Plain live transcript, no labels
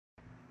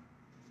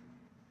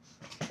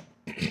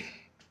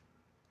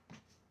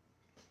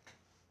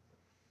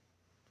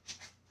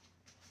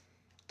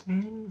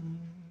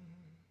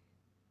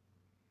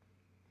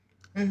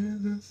As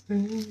I stay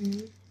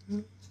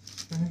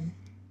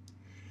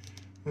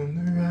on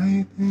the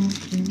right thing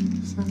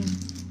to say.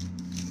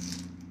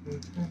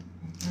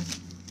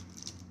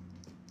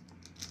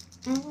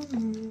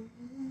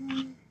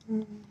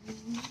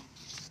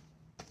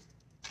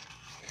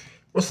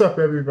 What's up,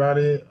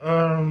 everybody?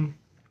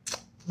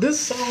 This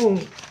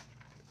song,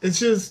 it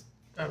just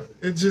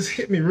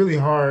hit me really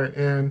hard,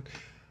 and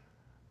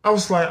I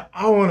was like,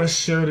 I want to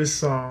share this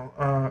song.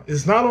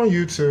 It's not on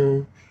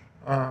YouTube.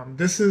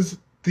 This is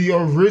the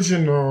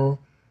original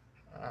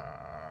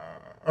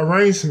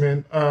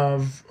arrangement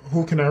of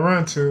 "Who Can I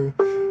Run To,"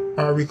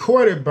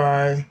 recorded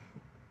by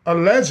a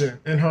legend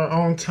in her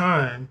own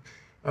time,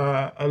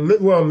 a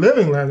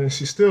living legend.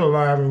 She's still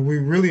alive, and we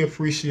really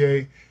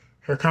appreciate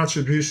her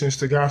contributions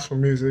to gospel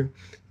music.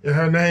 And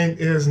her name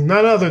is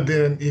none other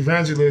than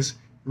evangelist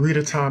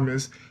Rita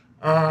Thomas.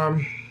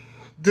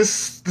 The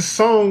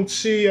song,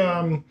 she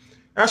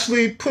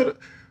actually put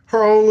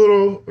her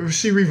own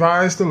she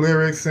revised the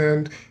lyrics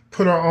and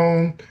put her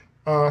own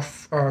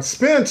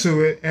spin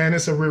to it, and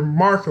it's a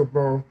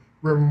remarkable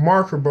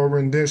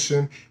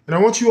rendition. And I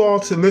want you all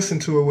to listen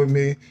to it with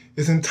me.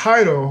 It's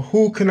entitled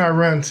 "Who Can I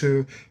Run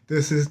To?"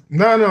 This is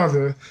none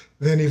other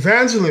than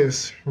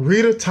evangelist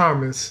Rita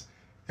Thomas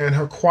and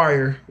her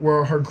choir,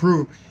 her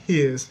group,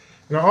 His.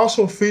 And I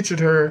also featured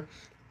her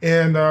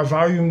in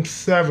volume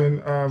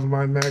 7 of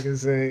my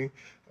magazine.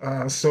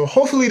 So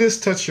hopefully this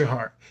touched your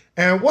heart.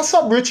 And what's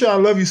up, Richard? I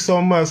love you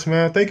so much,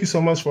 man. Thank you so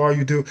much for all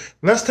you do.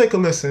 Let's take a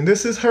listen.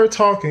 This is her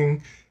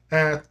talking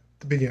at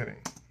the beginning.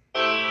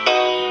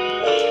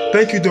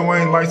 Thank you,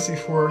 Dwayne Lightsey,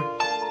 for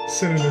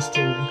sending this to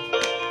me.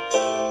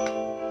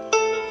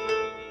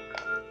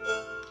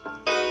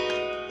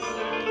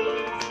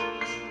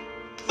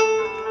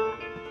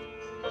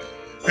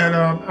 And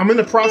I'm in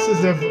the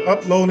process of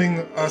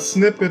uploading a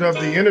snippet of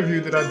the interview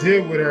that I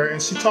did with her,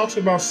 and she talks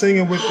about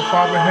singing with the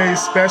Father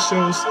Hayes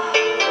Specials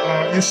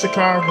in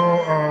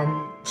Chicago.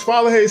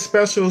 Father Hayes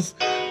Specials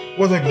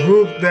was a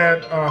group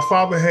that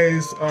Father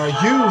Hayes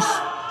used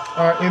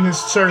in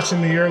his church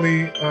in the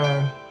early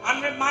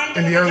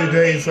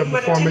days of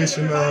the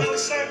formation of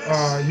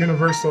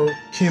Universal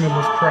Kingdom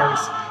of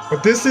Christ.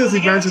 But this is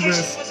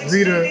evangelist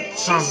Rita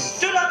Thomas.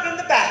 Stood up in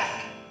the back.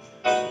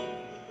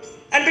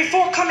 And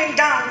before coming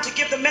down to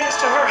give the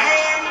minister her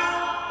hand,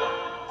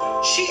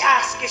 she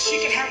asked if she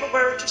could have a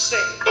word to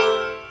say.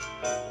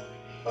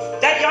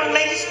 That young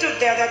lady stood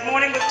there that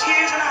morning with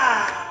tears in her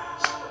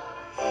eyes.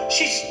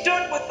 She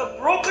stood with a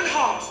broken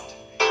heart.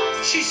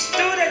 She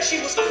stood and she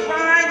was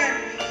crying,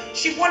 and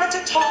she wanted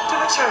to talk to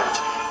the church.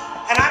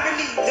 And I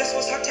believe this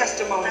was her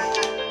testimony.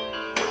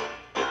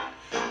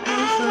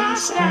 As I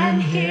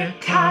stand here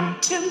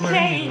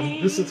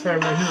contemplating this is her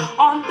right here.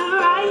 On the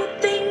right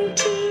thing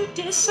to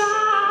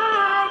decide.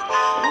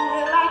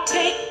 Will I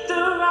take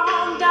the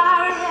wrong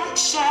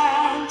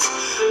directions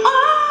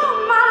all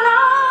my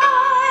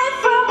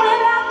life? Or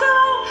will I go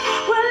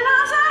where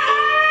love's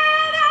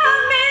ahead of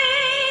me?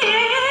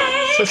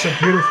 Such a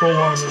beautiful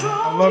woman.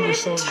 I love her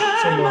so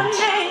much.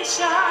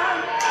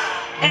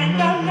 And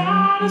I'm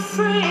not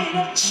afraid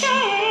of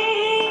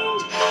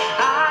change.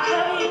 I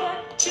have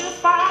yet to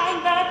find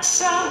that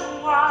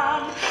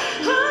someone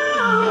who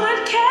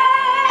would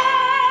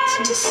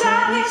care to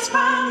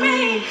satisfy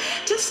me,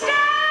 to stay.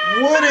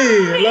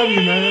 Woody, I love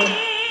you, man.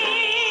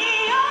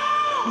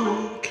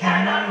 Who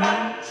can I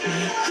run to?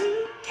 Who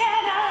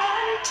can I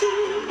run to?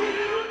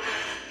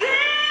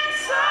 This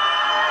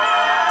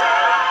Sunday.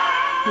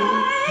 Who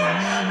can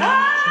I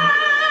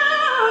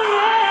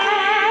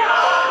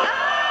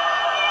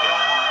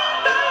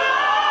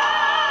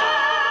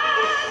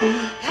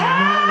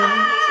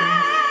run to?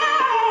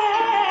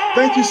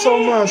 Thank you so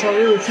much. I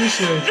really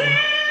appreciate you.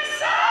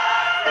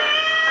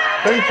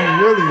 Thank you,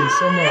 really,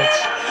 so much.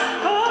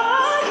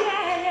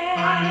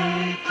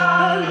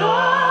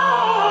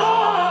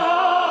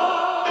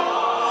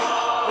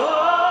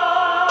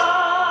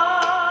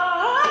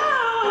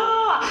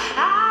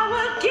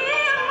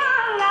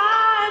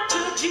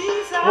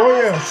 Oh,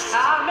 yes.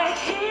 I'll make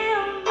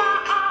him my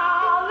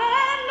all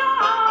and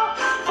all,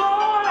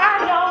 for I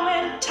know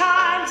in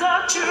times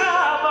of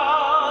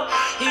trouble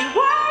he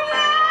won't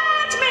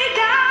let me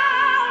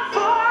down,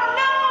 for I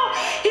know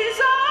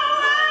he's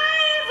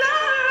always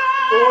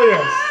around. Oh,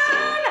 yes.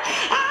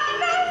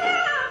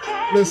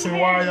 Listen,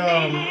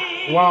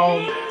 while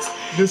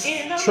this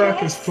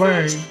track is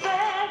playing,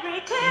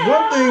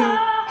 one thing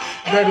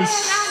that is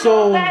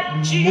so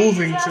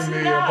moving to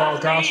me about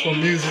gospel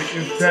music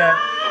is that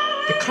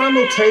the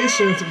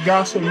connotations of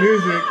gospel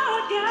music,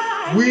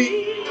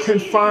 we can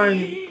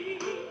find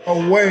a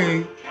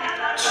way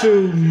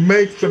to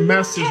make the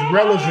message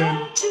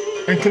relevant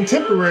and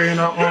contemporary in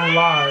our own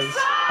lives,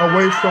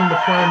 away from the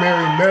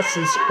primary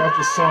message of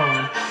the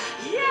song.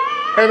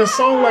 And a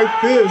song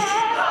like this,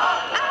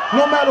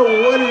 no matter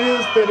what it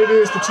is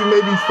that you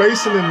may be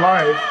facing in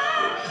life,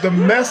 the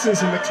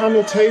message and the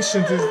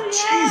connotations is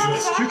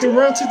Jesus. You can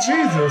run to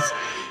Jesus,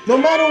 no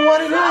matter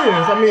what it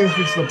is. I mean, if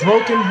it's a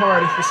broken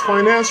heart, if it's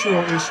financial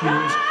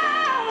issues,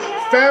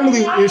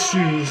 family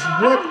issues,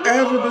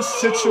 whatever the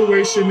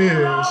situation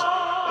is,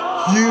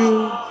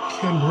 you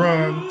can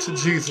run to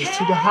Jesus,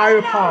 to the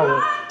higher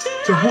power,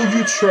 to who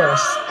you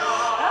trust,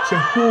 to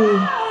who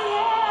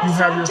you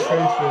have your faith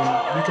in.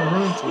 You can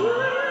run to him.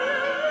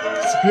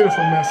 It's a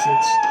beautiful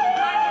message.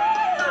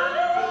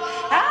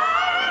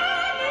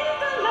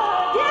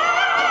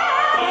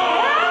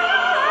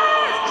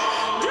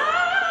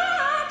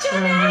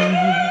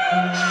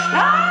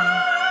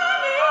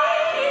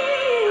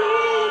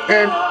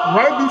 And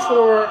right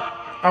before,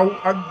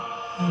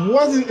 I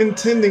wasn't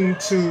intending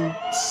to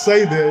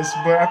say this,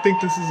 but I think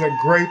this is a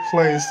great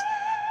place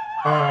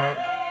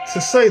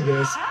to say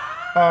this.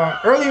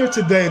 Earlier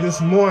today,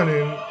 this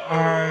morning,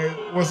 I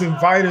was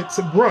invited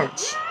to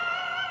brunch.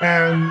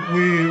 And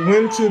we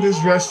went to this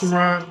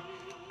restaurant,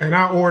 and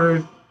I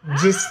ordered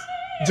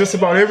just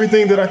about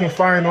everything that I can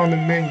find on the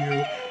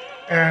menu.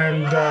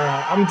 And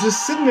I'm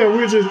just sitting there,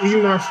 we're just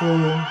eating our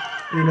food,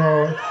 you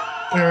know,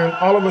 and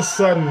all of a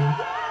sudden,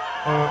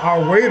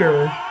 our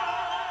waiter,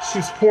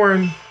 she's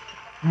pouring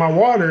my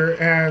water,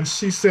 and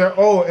she said,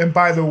 "Oh, and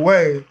by the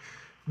way,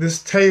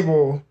 this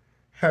table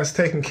has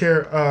taken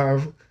care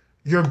of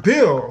your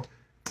bill."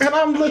 And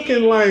I'm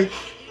looking like,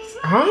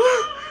 huh?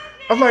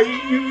 I'm like,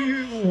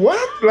 you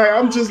what? Like,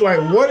 I'm just like,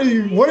 what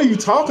are you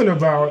talking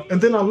about? And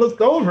then I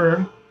looked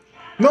over,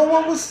 no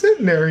one was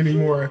sitting there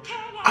anymore.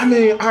 I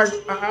mean,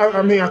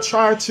 I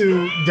tried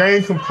to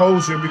gain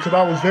composure because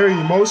I was very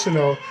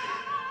emotional.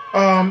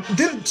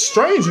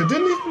 Stranger,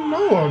 didn't even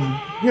know him,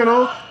 you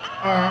know.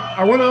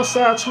 I went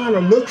outside trying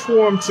to look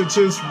for him to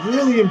just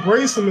really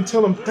embrace him and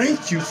tell him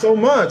thank you so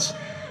much,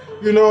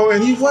 you know,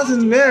 and he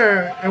wasn't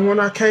there. And when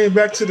I came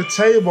back to the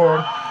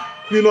table,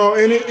 you know,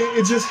 and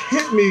it just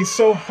hit me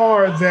so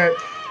hard that,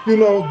 you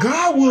know,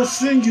 God will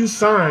send you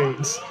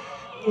signs,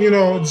 you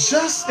know,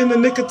 just in the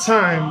nick of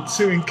time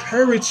to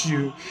encourage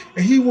you.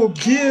 And he will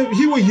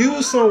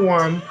use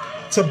someone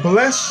to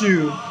bless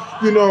you.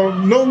 You know,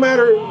 no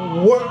matter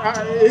what,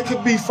 it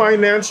could be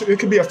financial, it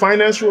could be a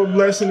financial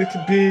blessing, it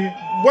could be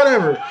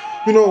whatever.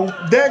 You know,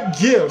 that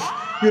gift,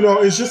 you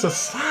know, is just a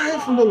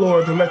sign from the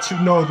Lord to let you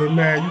know that,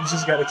 man, you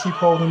just got to keep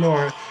holding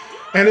on.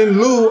 And in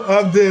lieu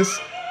of this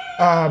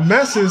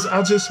message,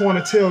 I just want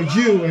to tell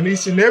you and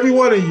each and every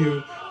one of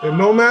you that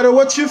no matter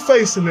what you're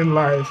facing in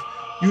life,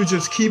 you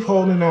just keep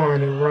holding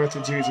on and run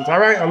to Jesus.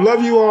 All right, I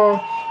love you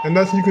all, and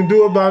nothing you can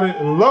do about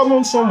it. Love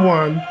on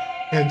someone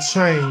and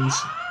change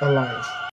a life.